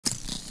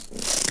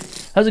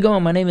How's it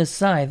going? My name is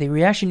Sai. The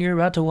reaction you're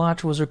about to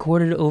watch was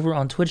recorded over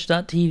on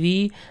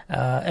twitch.tv.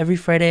 Every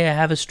Friday I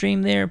have a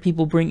stream there.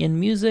 People bring in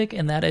music,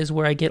 and that is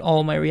where I get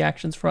all my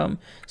reactions from.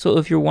 So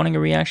if you're wanting a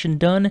reaction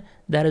done,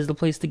 that is the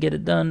place to get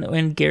it done,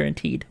 and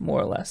guaranteed,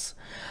 more or less.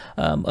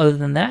 Other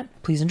than that,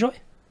 please enjoy.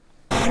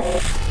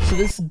 So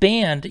this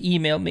band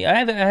emailed me.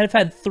 I've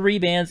had 3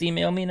 bands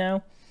email me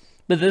now,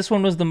 but this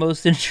one was the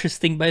most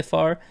interesting by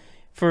far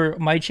for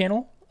my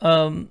channel.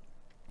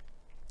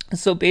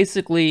 So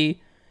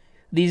basically,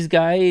 these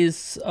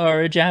guys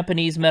are a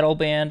Japanese metal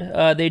band.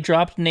 They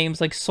dropped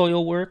names like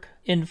Soilwork,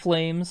 In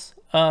Flames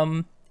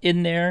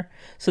in there,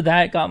 so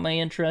that got my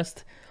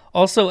interest.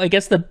 Also, I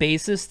guess the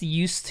bassist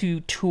used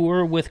to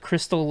tour with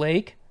Crystal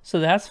Lake, so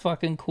that's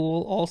fucking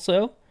cool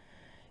also.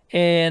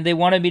 And they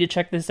wanted me to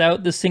check this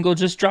out. The single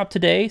just dropped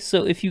today,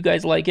 so if you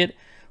guys like it,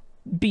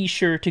 be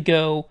sure to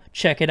go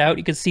check it out.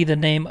 You can see the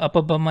name up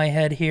above my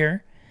head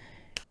here.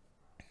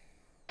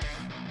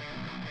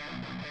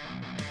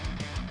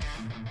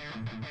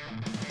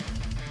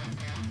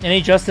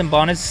 Any Justin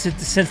Bonnet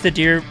since the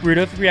Dear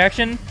Rudolph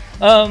reaction?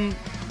 No,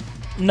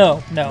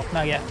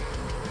 not yet.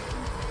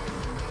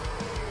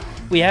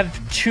 We have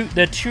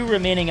the 2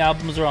 remaining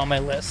albums are on my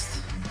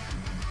list.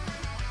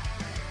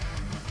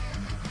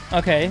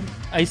 Okay,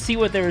 I see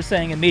what they were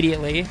saying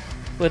immediately,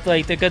 with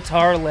like the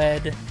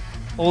guitar-led,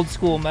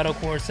 old-school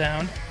metalcore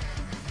sound,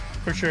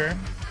 for sure.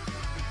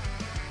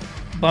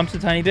 Bumps a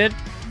tiny bit?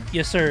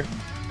 Yes, sir.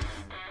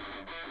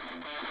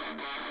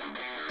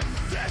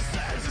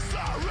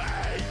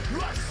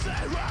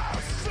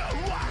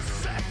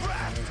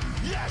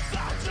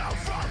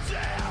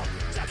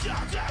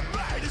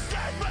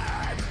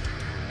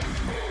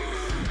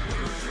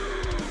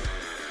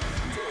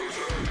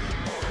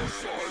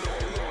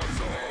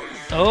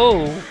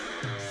 Oh,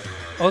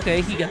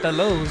 okay, he got the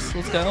lows.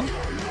 Let's go.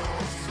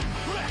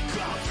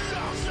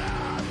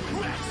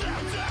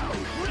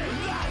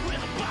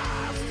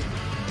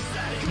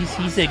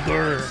 He said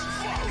grr.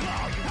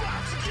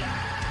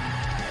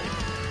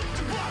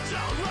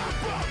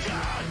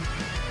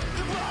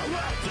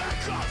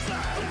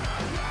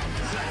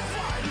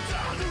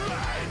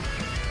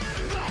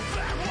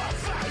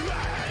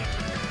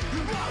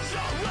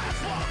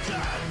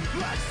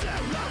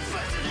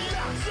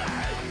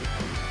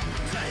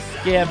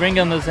 Yeah, bring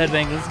on those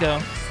headbangs. Let's go.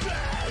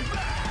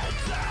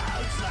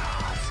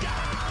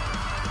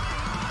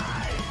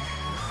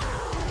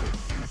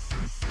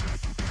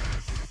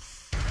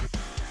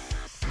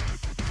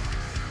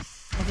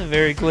 That's a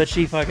very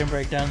glitchy fucking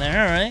breakdown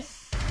there. Alright.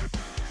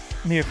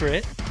 I'm here for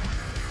it.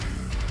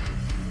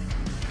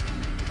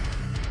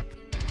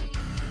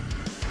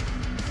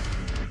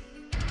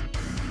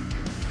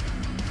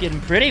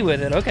 Getting pretty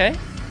with it. Okay.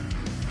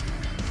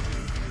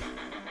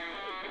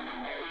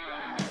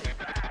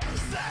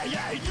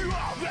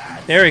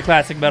 Very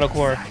classic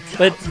metalcore,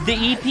 but the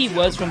EP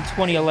was from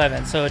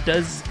 2011, so it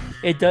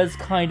does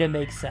kind of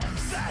make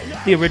sense.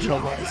 The original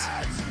was.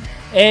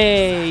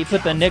 Hey,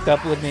 put the Nick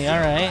up with me.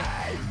 All right,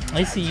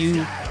 I see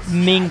you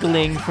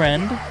mingling,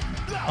 friend.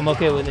 I'm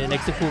okay with it.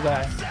 Nick's a cool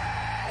guy.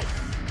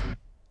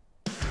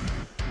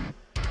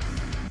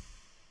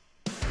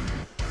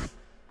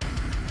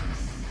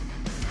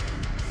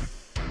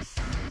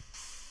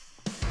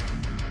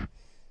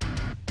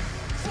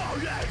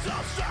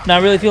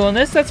 Not really feeling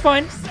this. That's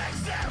fine.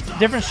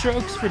 Different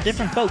strokes for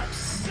different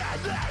folks.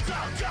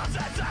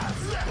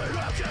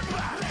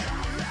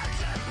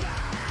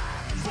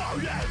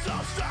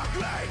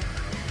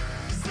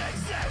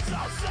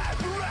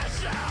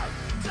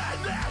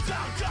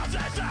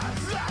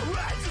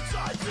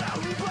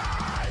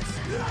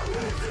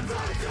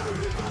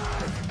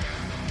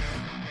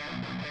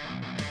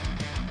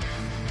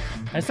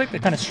 I just like the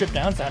kind of stripped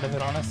down sound of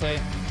it,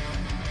 honestly.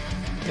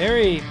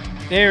 Very,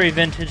 very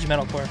vintage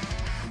metalcore.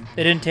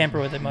 They didn't tamper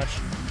with it much.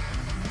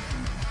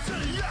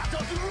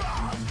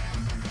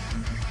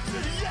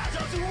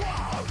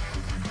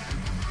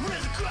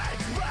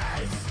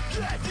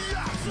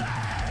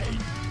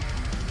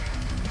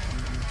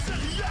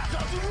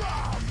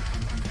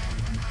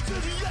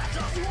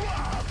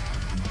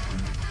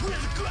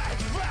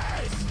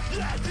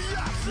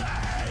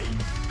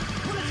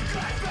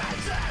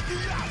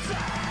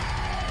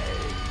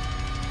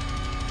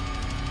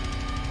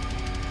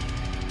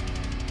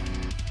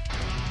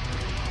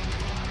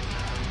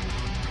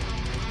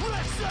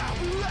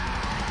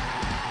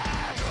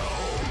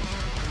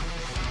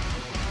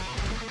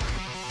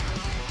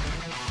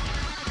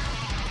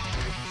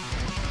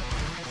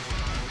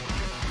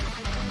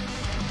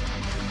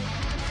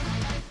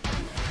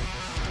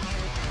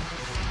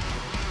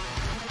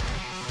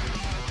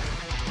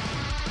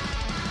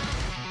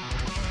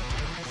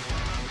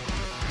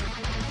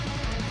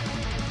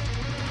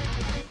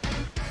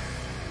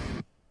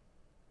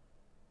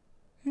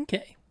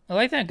 Okay, I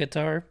like that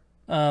guitar.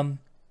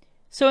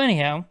 So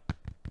anyhow,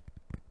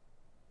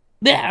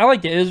 yeah, I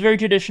liked it. It was very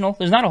traditional.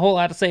 There's not a whole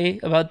lot to say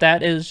about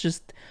that. It was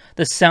just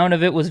the sound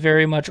of it was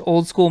very much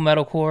old school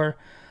metalcore.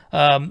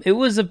 It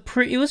was a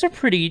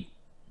pretty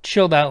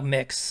chilled out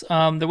mix.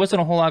 There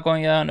wasn't a whole lot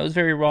going on. It was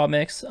very raw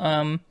mix.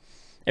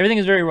 Everything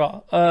is very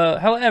raw.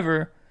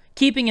 However,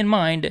 keeping in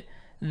mind,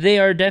 they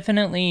are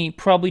definitely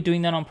probably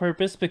doing that on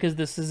purpose because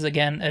this is,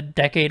 again, a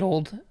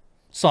decade-old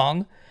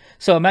song.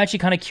 So I'm actually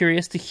kind of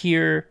curious to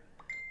hear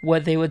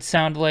what they would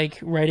sound like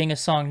writing a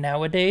song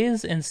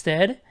nowadays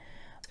instead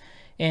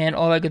and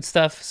all that good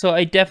stuff. So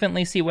I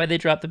definitely see why they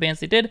dropped the bands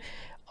they did.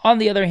 On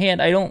the other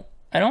hand, I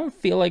don't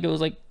feel like it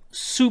was like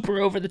super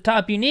over the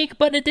top unique,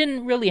 but it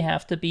didn't really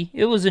have to be.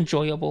 It was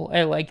enjoyable.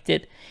 I liked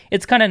it.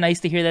 It's kind of nice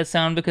to hear that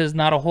sound because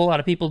not a whole lot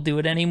of people do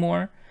it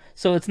anymore.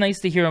 So it's nice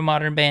to hear a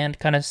modern band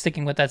kind of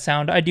sticking with that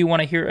sound. I do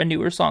want to hear a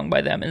newer song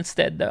by them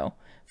instead, though,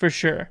 for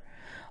sure.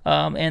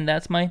 And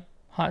that's my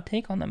hot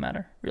take on the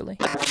matter, really.